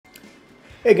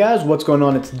Hey guys, what's going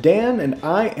on? It's Dan, and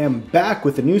I am back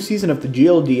with a new season of the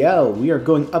GLDL. We are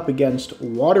going up against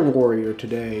Water Warrior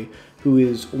today, who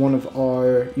is one of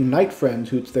our Unite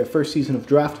friends, who it's their first season of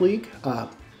Draft League,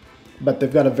 but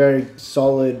they've got a very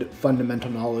solid fundamental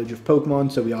knowledge of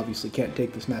Pokemon, so we obviously can't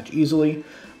take this match easily.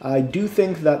 I do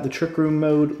think that the Trick Room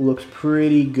mode looks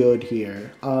pretty good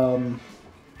here.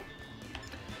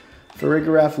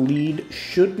 Farigiraf lead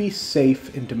should be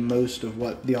safe into most of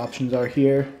what the options are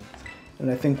here. And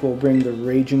I think we'll bring the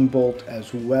Raging Bolt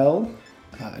as well.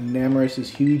 Enamorus is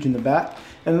huge in the back.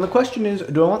 And then the question is,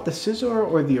 do I want the Scizor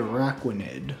or the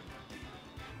Araquanid?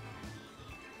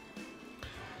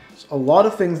 There's a lot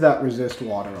of things that resist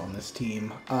water on this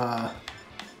team.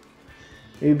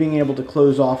 Maybe being able to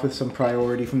close off with some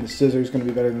priority from the Scizor is going to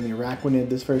be better than the Araquanid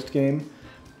this first game.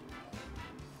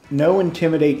 No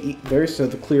Intimidate either, so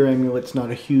the Clear Amulet's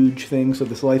not a huge thing, so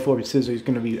this Life Orb Scizor is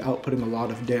going to be outputting a lot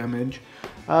of damage.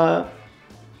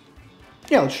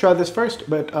 Yeah, let's try this first,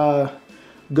 but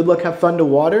good luck, have fun to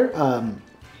water.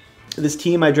 This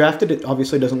team I drafted, it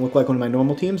obviously doesn't look like one of my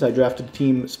normal teams. I drafted a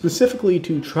team specifically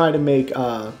to try to make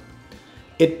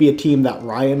it be a team that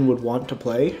Ryan would want to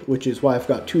play, which is why I've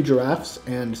got 2 Giraffes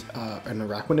and an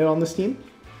Araquanid on this team.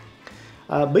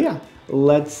 But yeah,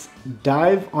 let's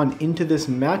dive on into this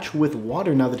match with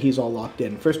Water now that he's all locked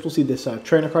in. First, we'll see this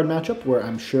trainer card matchup, where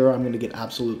I'm sure I'm going to get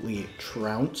absolutely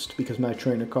trounced because my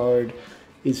trainer card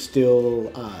is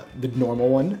still the normal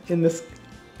one in this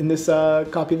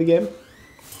copy of the game.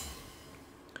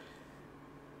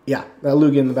 Yeah, that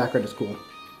Lugia in the background is cool.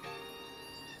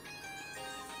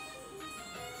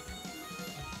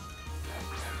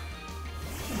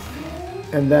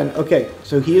 And then, okay,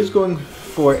 so he is going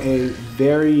for a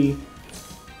very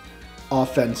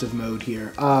offensive mode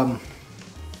here. I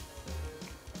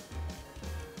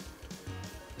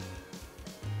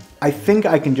think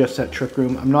I can just set Trick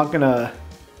Room. I'm not going to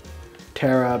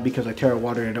Terra because I Terra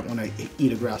Water and I don't want to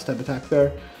eat a grass type attack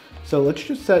there. So let's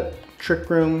just set Trick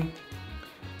Room.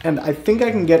 And I think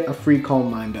I can get a free Calm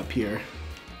Mind up here.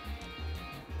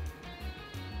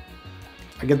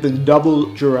 I get the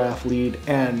double Giraffe lead,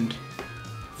 and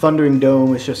Thundering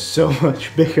Dome is just so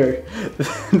much bigger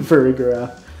than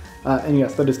Farigiraf. And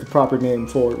yes, that is the proper name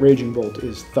for Raging Bolt,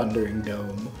 is Thundering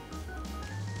Dome.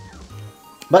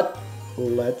 But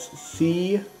let's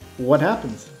see what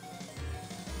happens.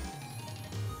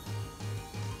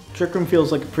 Trick Room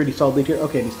feels like a pretty solid lead here.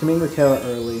 Okay, he's coming with Terra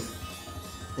early.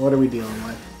 What are we dealing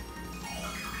with?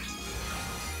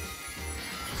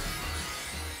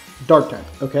 Dark type.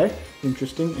 Okay,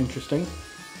 interesting, interesting.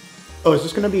 Oh, is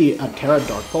this going to be a Terra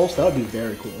Dark Pulse? That would be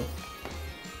very cool.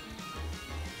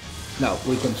 No,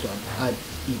 Weakling Stone. I'd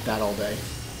eat that all day.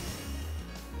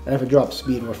 And if it drops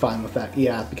speed, we're fine with that.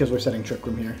 Yeah, because we're setting Trick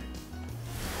Room here.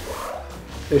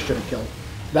 This should have killed.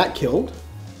 That killed?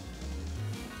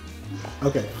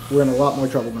 Okay, we're in a lot more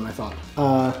trouble than I thought.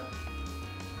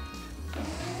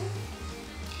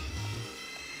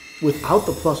 Without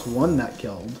the +1, that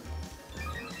killed.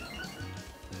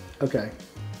 Okay.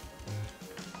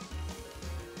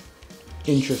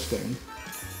 Interesting.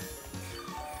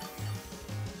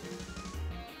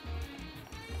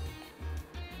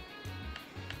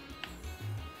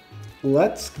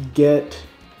 Let's get...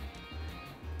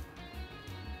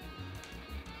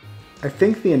 I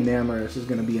think the Enamorus is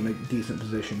going to be in a decent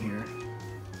position here.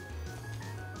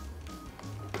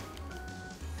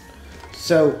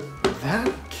 So,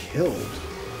 that killed.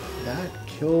 That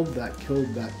killed, that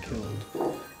killed, that killed.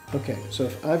 Okay, so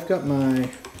if I've got my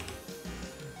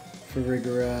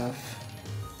Farigiraf,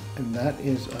 and that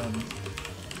is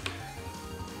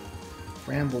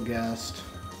Bramblegast,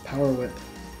 Power Whip.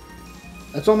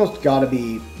 That's almost got to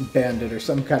be Bandit or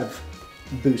some kind of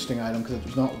boosting item because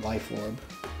it's not Life Orb.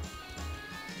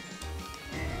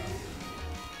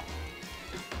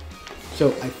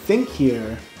 So I think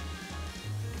here,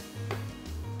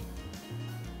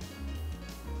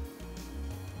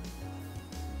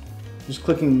 just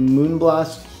clicking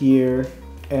Moonblast here,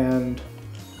 and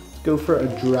let's go for a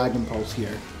Dragon Pulse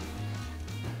here.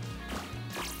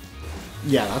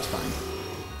 Yeah, that's fine.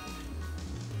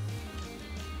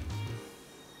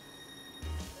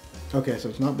 Okay, so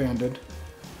it's not banded.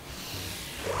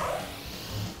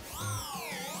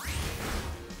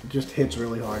 It just hits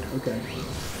really hard. Okay.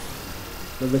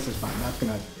 But this is fine. That's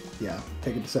gonna, yeah,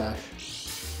 take it to Sash.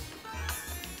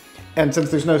 And since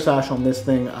there's no Sash on this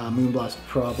thing, Moonblast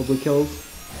probably kills.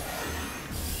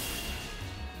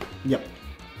 Yep.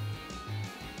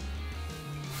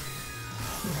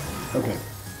 Okay.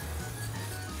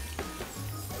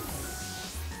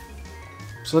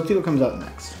 So let's see what comes out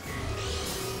next.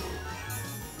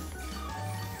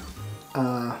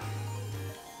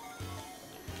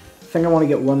 think I want to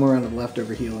get one more round of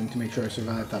leftover healing to make sure I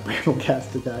survive that Bramble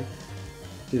Cast attack.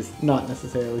 Which is not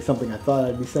necessarily something I thought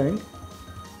I'd be saying.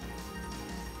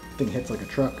 Thing hits like a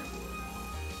truck.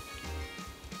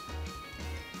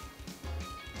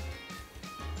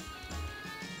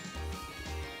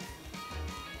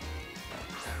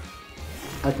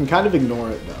 I can kind of ignore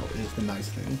it though, is the nice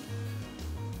thing.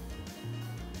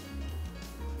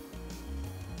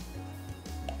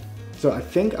 So I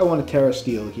think I want to Terra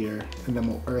Steel here, and then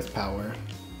we'll Earth Power.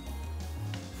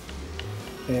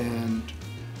 And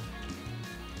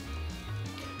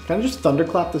can I just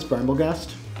Thunderclap this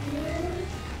Bramblegast?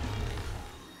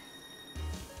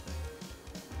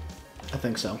 I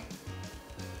think so.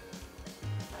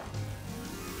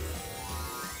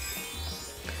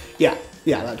 Yeah,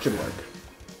 that should work.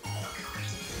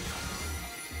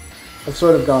 I've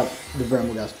sort of got the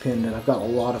Bramblegast pinned, and I've got a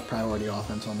lot of priority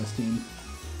offense on this team.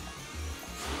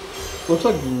 Looks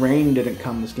like rain didn't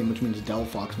come this game, which means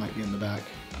Delphox might be in the back.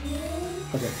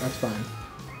 Okay, that's fine.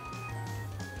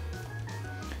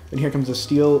 And here comes a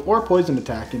steel or a poison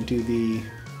attack into the...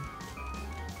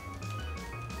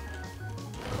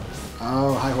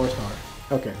 Oh, high horsepower.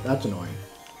 Okay, that's annoying.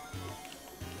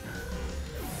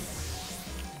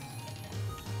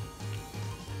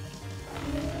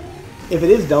 If it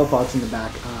is Delphox in the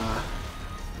back,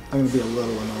 I'm going to be a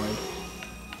little annoyed.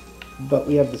 But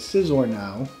we have the Scizor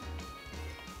now.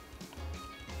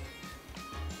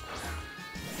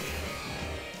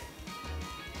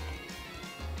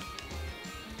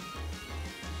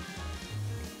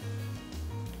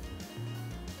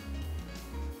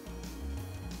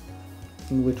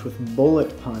 In which with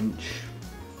Bullet Punch,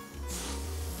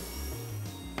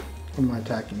 what am I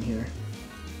attacking here?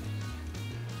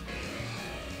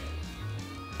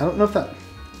 I don't know if that...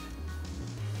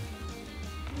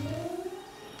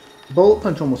 Bullet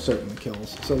Punch almost certainly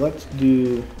kills, so let's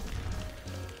do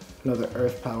another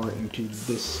Earth Power into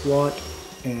this slot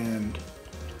and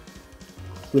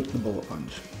flip the Bullet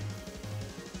Punch.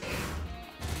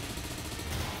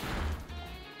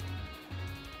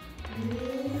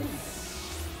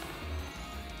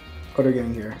 What are we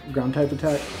getting here? Ground type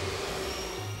attack?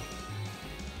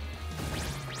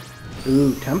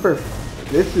 Ooh, Temper.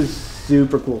 This is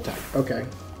super cool tech. Okay.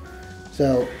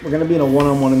 So, we're going to be in a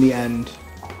one-on-one in the end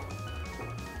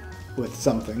with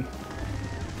something.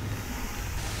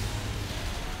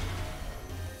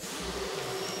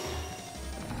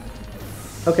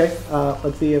 Okay,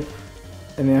 let's see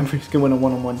if an Ampharos can win a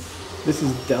one-on-one. This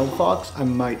is Delphox. I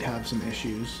might have some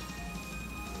issues.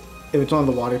 If it's on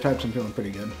the water types, I'm feeling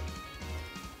pretty good.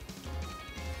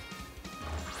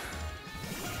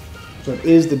 So it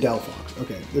is the Delphox.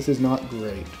 Okay, this is not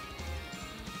great.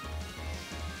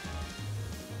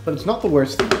 But it's not the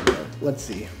worst thing ever. Let's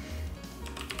see.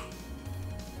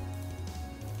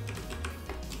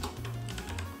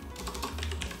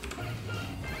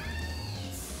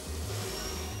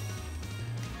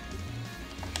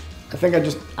 I think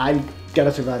I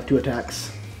gotta survive 2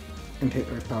 attacks and take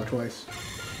Earth Power twice.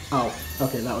 Oh,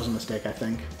 okay, that was a mistake, I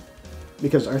think.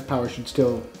 Because Earth Power should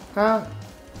still...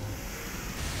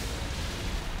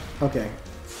 Okay.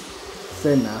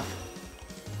 Same math.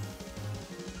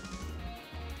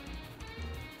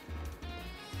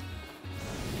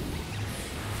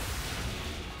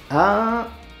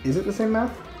 Is it the same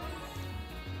math?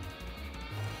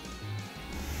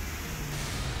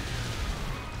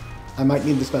 I might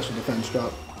need the special defense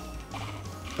drop.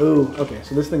 Ooh, okay,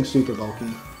 so this thing's super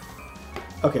bulky.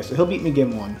 Okay, so he'll beat me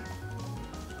game 1.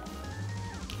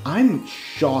 I'm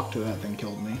shocked that thing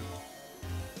killed me.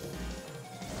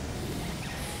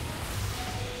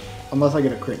 Unless I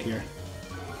get a crit here.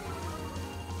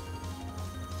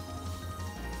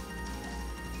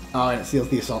 Oh, and it seals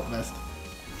the assault vest.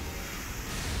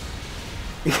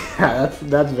 Yeah,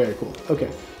 that's very cool.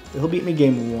 Okay, he'll beat me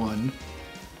game 1.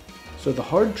 So the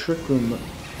hard Trick Room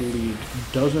lead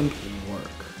doesn't work.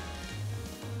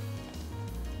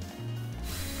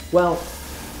 Well,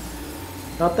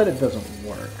 not that it doesn't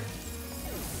work.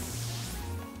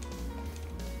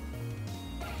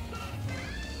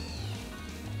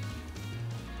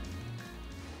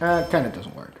 Kind of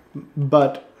doesn't work.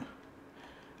 But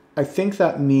I think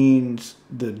that means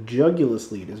the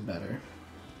Jugulus lead is better.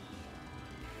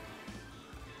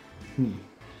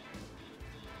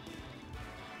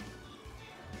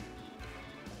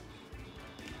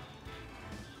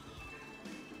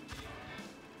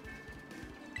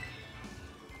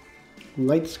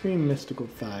 Light Screen, Mystical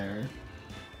Fire.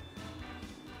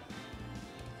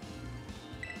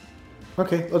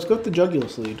 Okay, let's go with the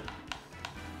Jugulus lead.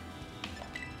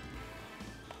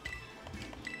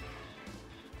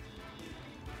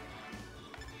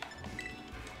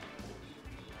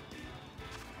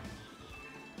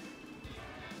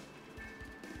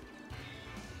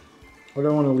 What do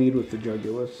I want to lead with the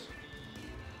Jugulus?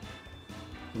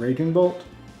 Raging Bolt?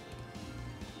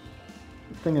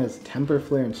 The thing has Temper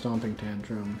Flare and Stomping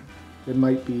Tantrum. It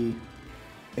might be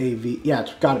AV. Yeah,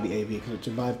 it's gotta be AV because it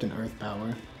survived an Earth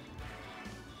Power.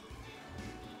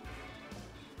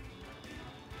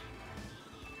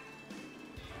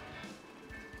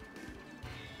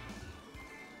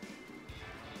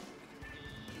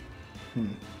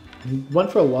 He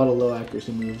went for a lot of low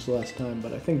accuracy moves last time,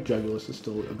 but I think Jugulus is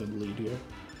still a good lead here.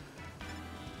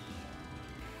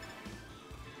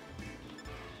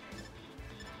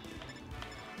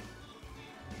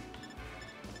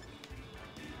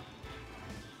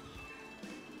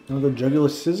 Another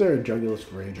Jugulus Scissor or Jugulus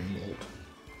Raging Bolt?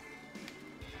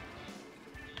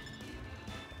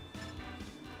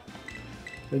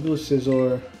 Jugulus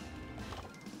Scissor.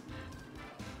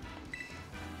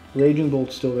 Raging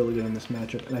Bolt's still really good in this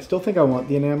matchup, and I still think I want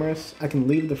the Enamorus. I can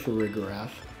leave the Farigiraf.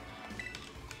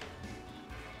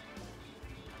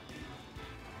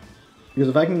 Because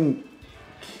if I can...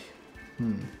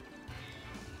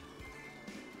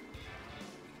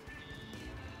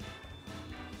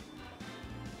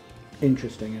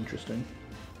 Interesting, interesting.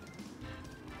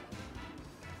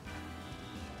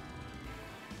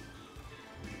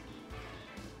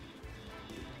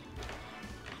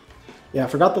 Yeah, I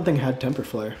forgot the thing had Temper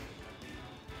Flare.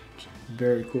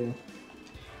 Very cool.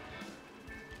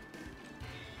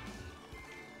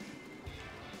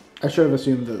 I should have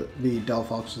assumed that the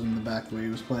Delphox was in the back the way he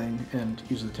was playing and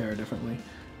used the Terra differently,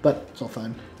 but it's all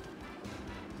fine.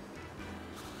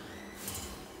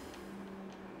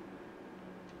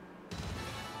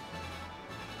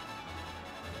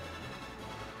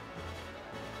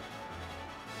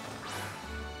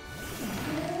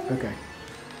 Okay.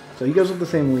 So he goes with the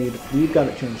same lead. We've got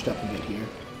it changed up a bit here.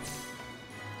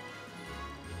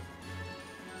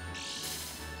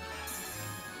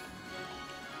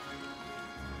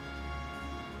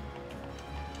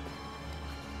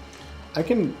 I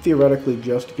can theoretically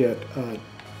just get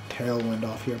Tailwind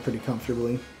off here pretty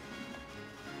comfortably.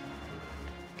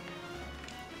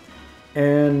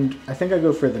 And I think I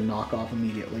go for the knockoff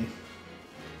immediately.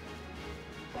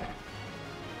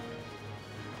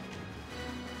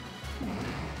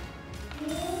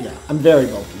 Yeah, I'm very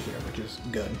bulky here, which is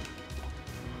good.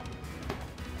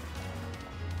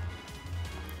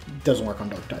 Doesn't work on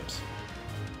dark types.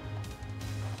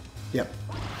 Yep.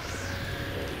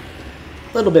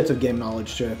 Little bits of game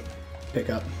knowledge to pick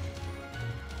up.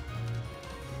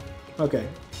 Okay.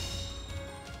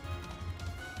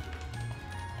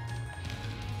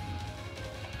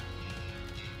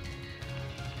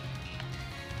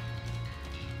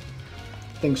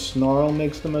 I think Snarl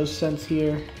makes the most sense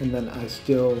here, and then I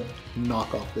still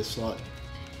knock off this slot.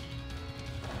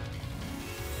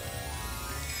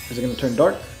 Is it going to turn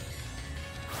dark?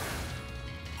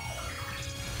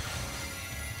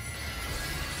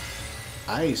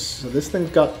 Ice. So this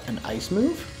thing's got an ice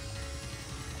move?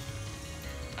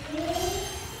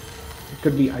 It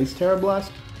could be Ice Terra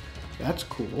Blast? That's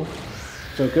cool.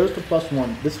 So it goes to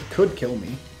 +1. This could kill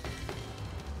me.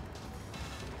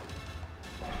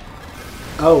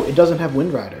 Oh, it doesn't have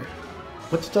Wind Rider.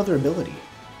 What's its other ability?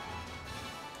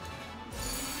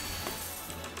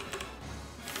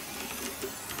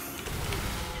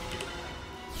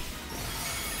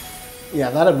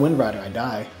 Yeah, that had Wind Rider, I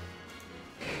die.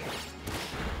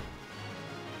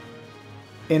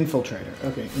 Infiltrator.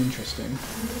 Okay, interesting.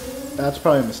 That's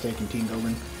probably a mistake in team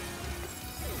building.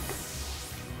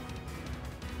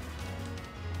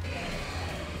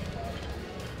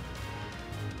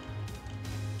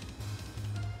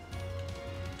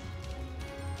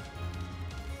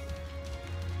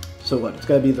 So what? It's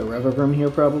got to be the Revavrum here,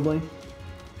 probably.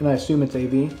 And I assume it's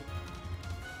AV.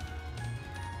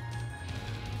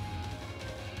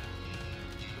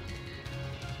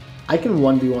 I can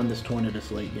 1v1 this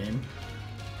Tornadus late game.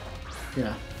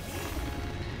 Yeah.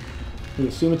 We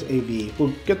assume it's AV.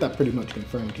 We'll get that pretty much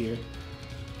confirmed here.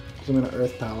 So I'm going to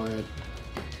Earth Power it.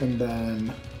 And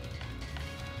then...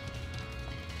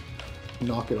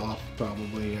 knock it off,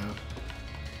 probably, yeah.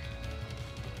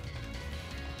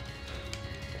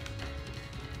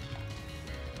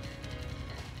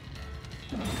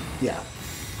 Yeah.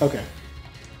 Okay.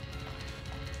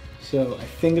 So I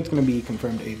think it's going to be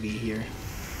confirmed AV here.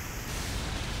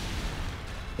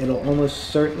 It'll almost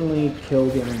certainly kill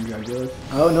the Iron Jugulus.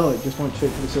 Oh no, it just went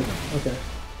straight to the Scissor. Okay.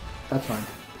 That's fine.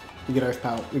 We get Earth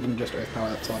Power. We can just Earth Power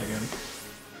that slot again.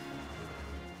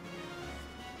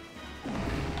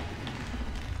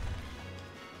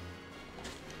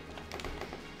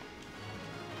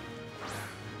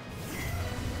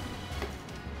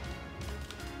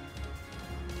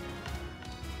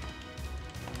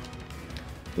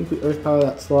 I think we Earth Power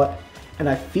that slot. And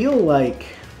I feel like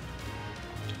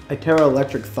I Terra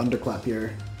Electric Thunderclap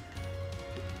here.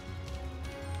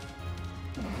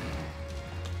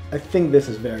 I think this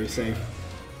is very safe.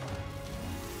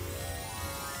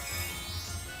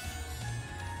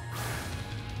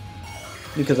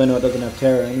 Because I know it doesn't have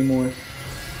Terra anymore.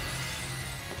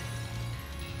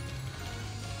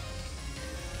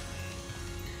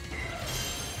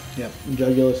 Yep,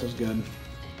 Jugulus is good.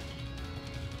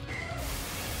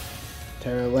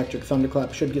 Terra Electric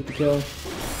Thunderclap should get the kill.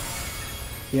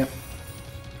 Yep.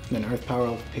 And then Earth Power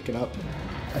will pick it up.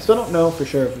 I still don't know for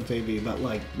sure if it's AV, but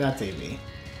like, that's AV.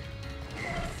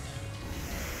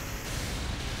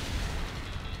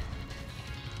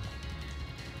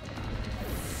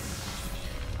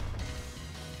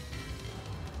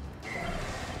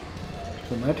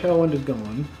 So my Tailwind is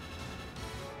gone.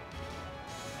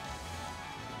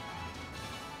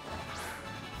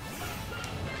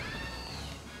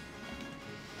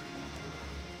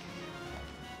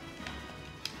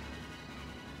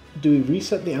 Do we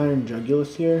reset the Iron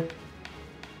Jugulus here?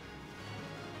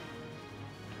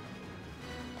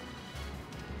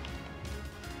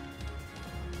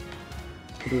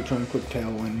 Or do we try and quick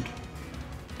Tailwind?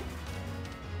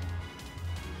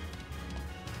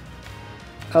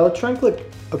 Let's try and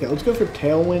click. Okay, let's go for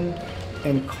Tailwind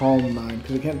and Calm Mind,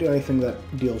 because we can't do anything that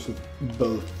deals with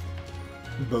both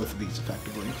of these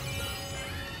effectively.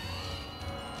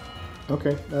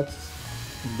 Okay, that's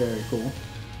very cool.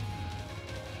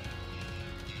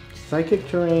 Psychic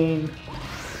Terrain,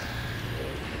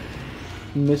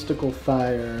 Mystical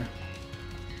Fire.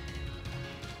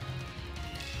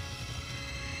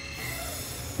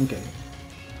 Okay.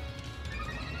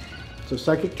 So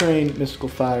Psychic Terrain, Mystical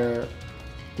Fire,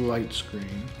 Light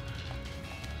Screen.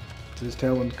 So his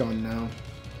Tailwind's gone now.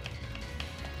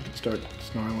 You can start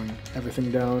snarling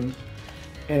everything down.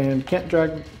 And can't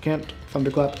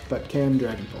Thunderclap, but can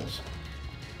Dragon Pulse.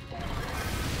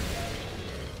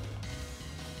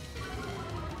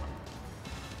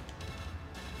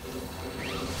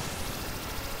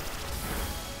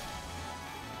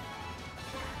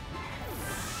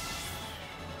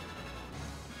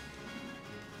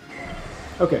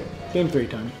 Okay, game 3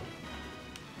 time.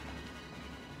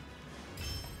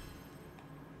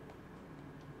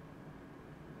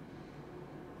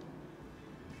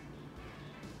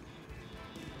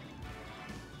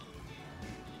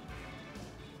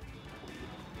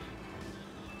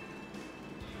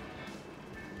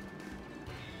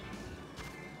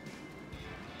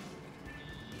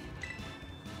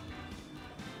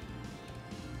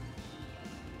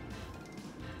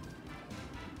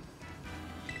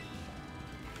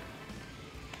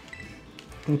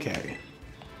 Okay.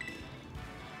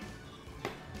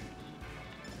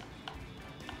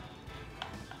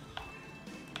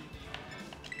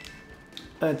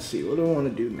 Let's see, what do I want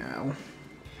to do now?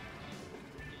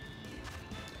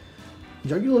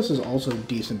 Jugulus is also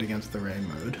decent against the rain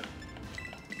mode.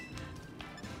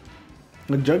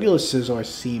 The Jugulus Scizor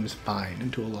seems fine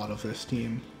into a lot of this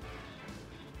team.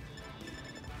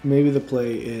 Maybe the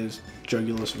play is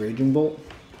Jugulus Raging Bolt.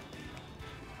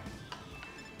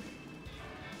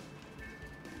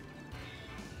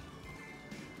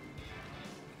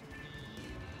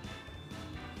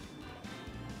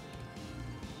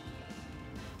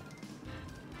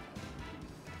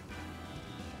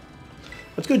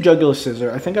 Let's go Jugulus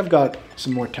Scizor. I think I've got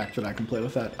some more tech that I can play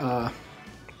with that.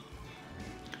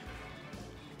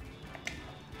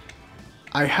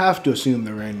 I have to assume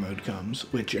the rain mode comes,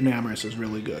 which Enamorus is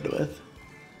really good with.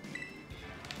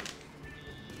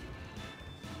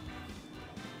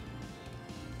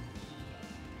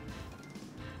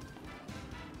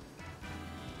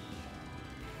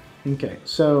 Okay,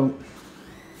 so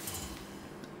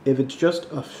if it's just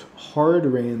a hard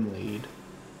rain lead,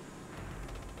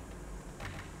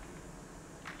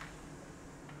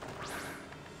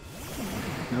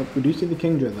 nope, we do see the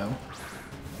Kingdra though.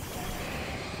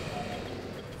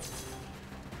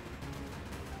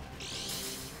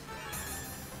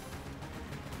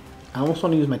 I almost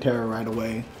want to use my Terra right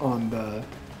away on the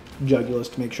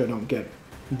Jugulus to make sure I don't get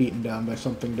beaten down by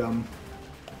something dumb.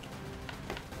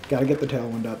 Gotta get the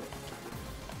Tailwind up.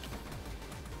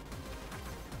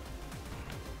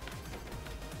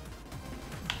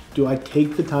 Do I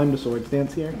take the time to Swords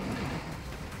Dance here?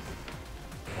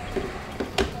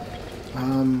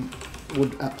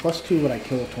 At +2, would I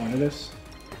kill a Tornadus?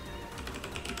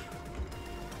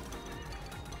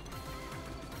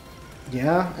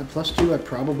 Yeah, at +2, I'd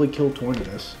probably kill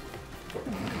Tornadus.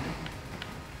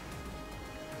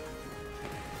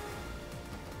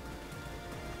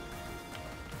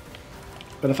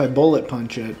 But if I Bullet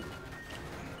Punch it,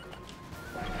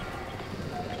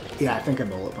 Yeah, I think I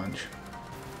bullet punch.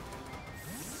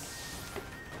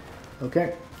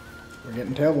 Okay, we're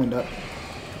getting Tailwind up.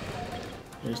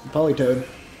 Here's the Polytoad.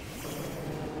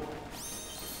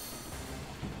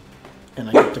 And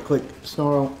I get to click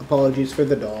Snarl. Apologies for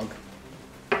the dog.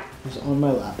 He's on my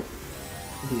lap.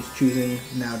 He's choosing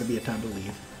now to be a time to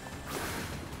leave.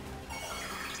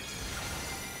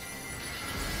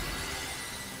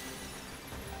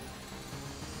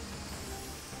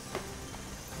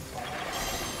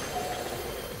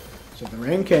 So the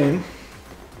rain came.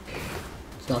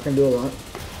 It's not going to do a lot.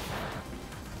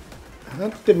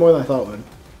 That did more than I thought it would.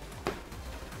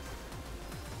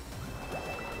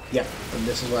 Yep, and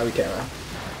this is why we Terra.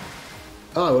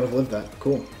 Oh, I would have lived that.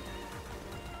 Cool.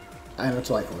 And it's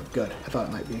likely. Good. I thought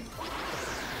it might be.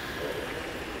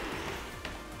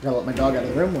 Gotta let my dog out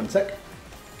of the room. 1 sec.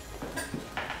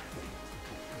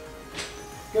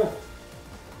 Go.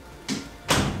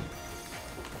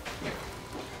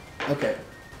 Okay.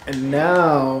 And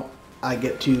now I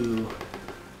get to...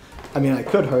 I mean, I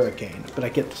could Hurricane, but I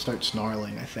get to start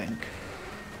snarling, I think.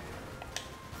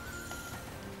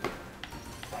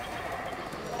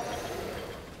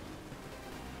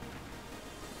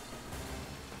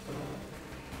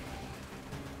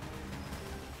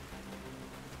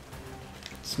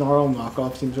 Snarl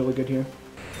knockoff seems really good here.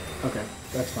 Okay,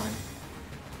 that's fine.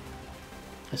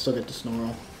 I still get to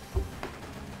Snarl.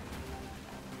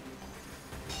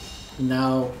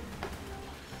 Now...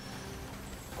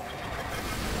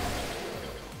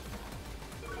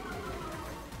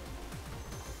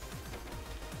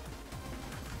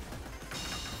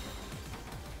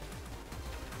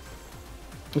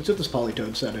 Let's see what this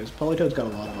Polytoad set is. Polytoad's got a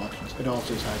lot of options. It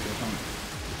also is Hydro Pump.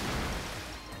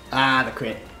 Ah, the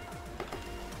crit.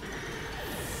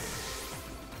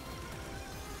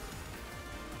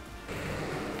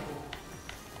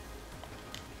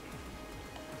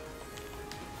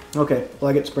 Okay, well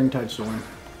I get Springtide Storm.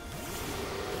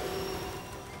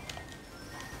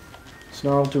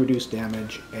 Snarl to reduce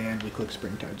damage, and we click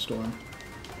Springtide Storm.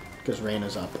 Because rain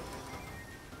is up.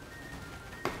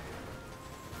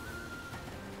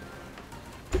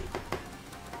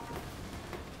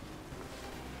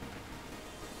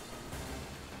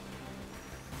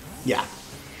 Yeah.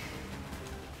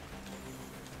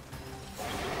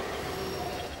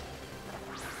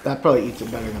 That probably eats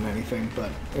it better than anything,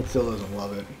 but it still doesn't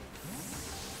love it.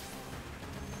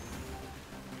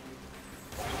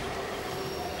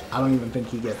 I don't even think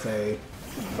he gets a...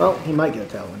 Well, he might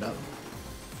get a Tailwind up.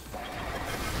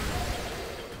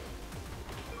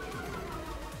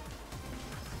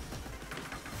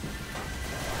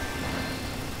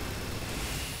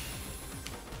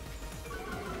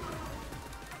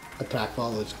 Attack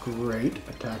Fall is great.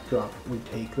 Attack Drop, we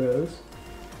take those.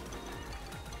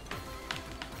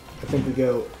 I think we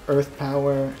go Earth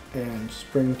Power and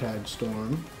Springtide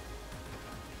Storm.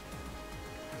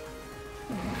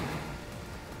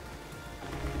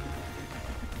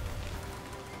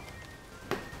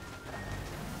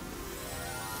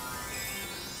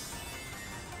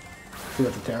 See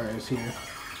what the Terra is here.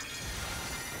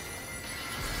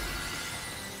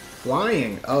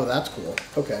 Flying! Oh, that's cool.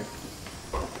 Okay.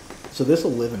 So this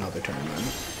will live another turn then.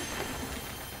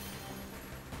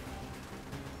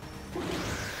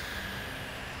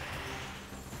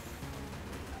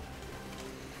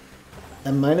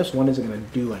 And -1 isn't going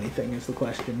to do anything is the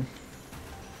question.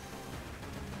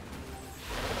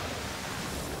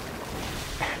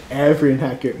 Every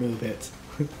inaccurate move hits.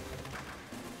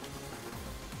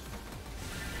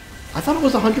 I thought it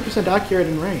was 100% accurate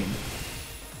in rain.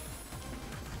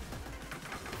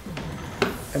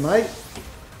 Am I...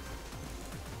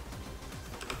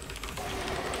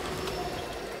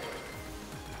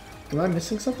 Am I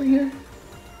missing something here?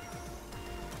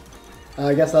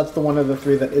 I guess that's the one of the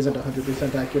three that isn't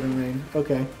 100% accurate in rain.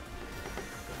 Okay.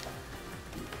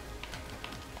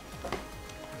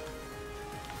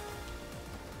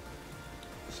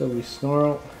 So we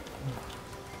Snarl.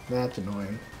 That's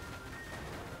annoying.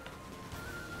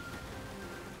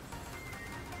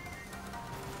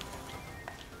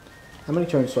 How many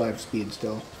turns do I have speed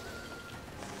still?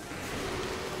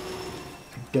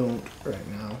 I don't right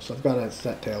now, so I've got to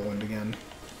set Tailwind again.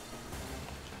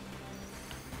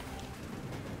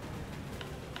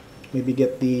 Maybe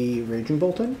get the Raging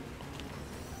Bolt in?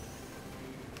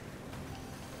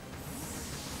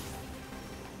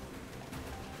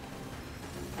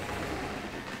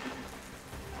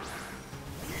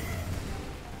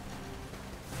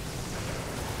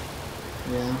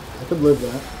 Yeah, I could live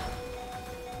that.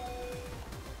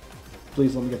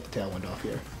 Please let me get the Tailwind off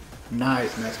here.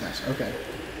 Nice, nice, nice. Okay.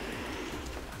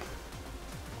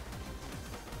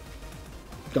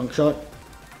 Gunk Shot.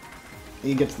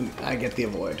 He gets the, I get the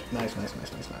avoid. Nice, nice,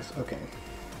 nice, nice, nice. Okay.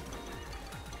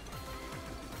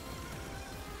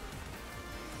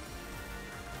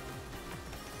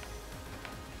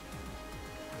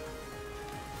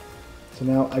 So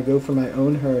now I go for my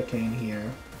own Hurricane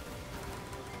here.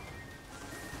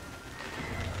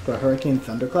 For a Hurricane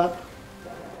Thunderclap.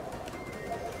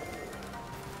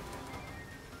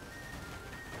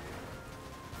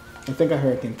 I think I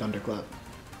Hurricane Thunderclap.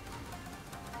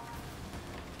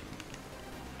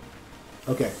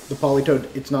 Okay, the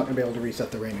Politoed, it's not going to be able to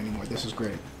reset the rain anymore. This is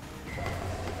great.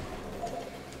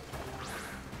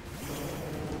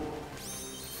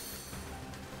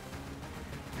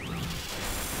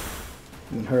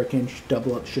 And Hurricane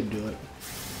double up should do it.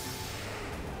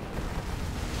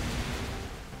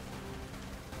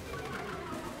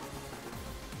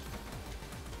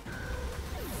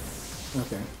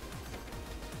 Okay.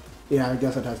 Yeah, I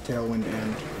guess it has Tailwind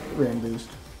and Rain Boost.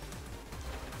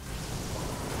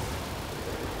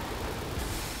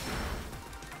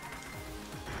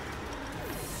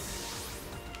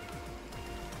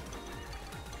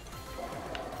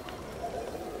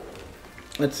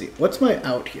 Let's see, what's my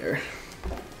out here?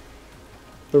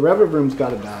 The Revavroom's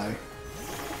gotta die.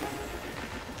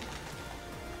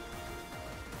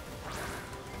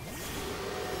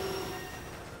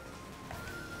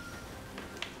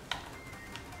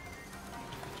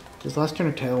 His last turn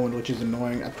of Tailwind, which is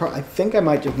annoying. I think I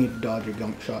might just need to dodge a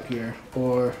Gunk Shot here,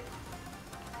 or...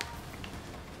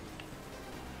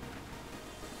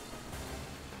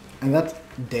 And that's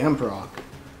Damp Rock.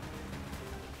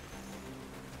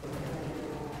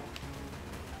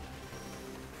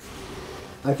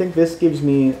 I think this gives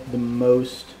me the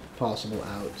most possible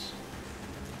outs.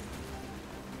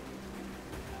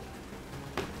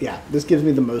 Yeah, this gives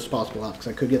me the most possible outs, because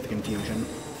I could get the Confusion.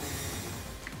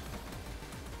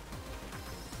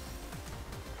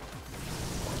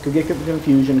 Could get the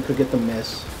Confusion, could get the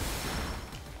Miss.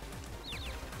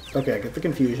 Okay, I get the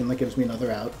Confusion, that gives me another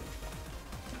out.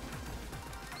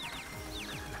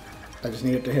 I just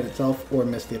need it to hit itself or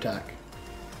miss the attack.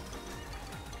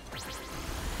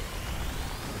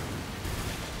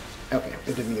 Okay,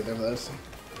 it did neither of those.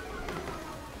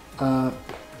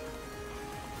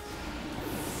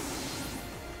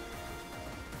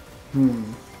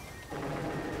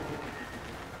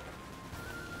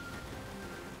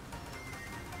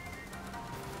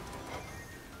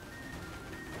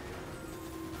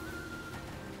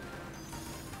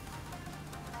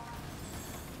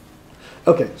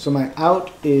 Okay, so my out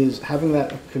is having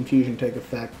that Confusion take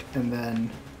effect and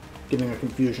then giving a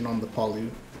Confusion on the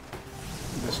Poly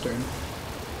this turn.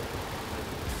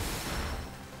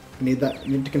 Need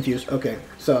to confuse. Okay,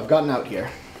 so I've gotten out here.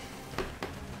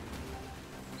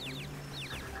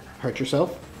 Hurt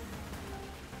yourself.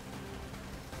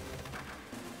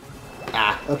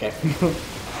 Ah, okay.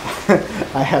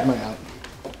 I had my out.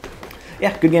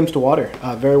 Yeah, good games to water.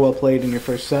 Very well played in your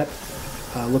first set.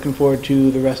 Looking forward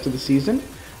to the rest of the season.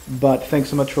 But thanks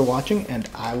so much for watching, and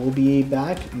I will be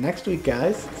back next week,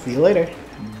 guys. See you later.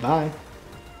 Bye.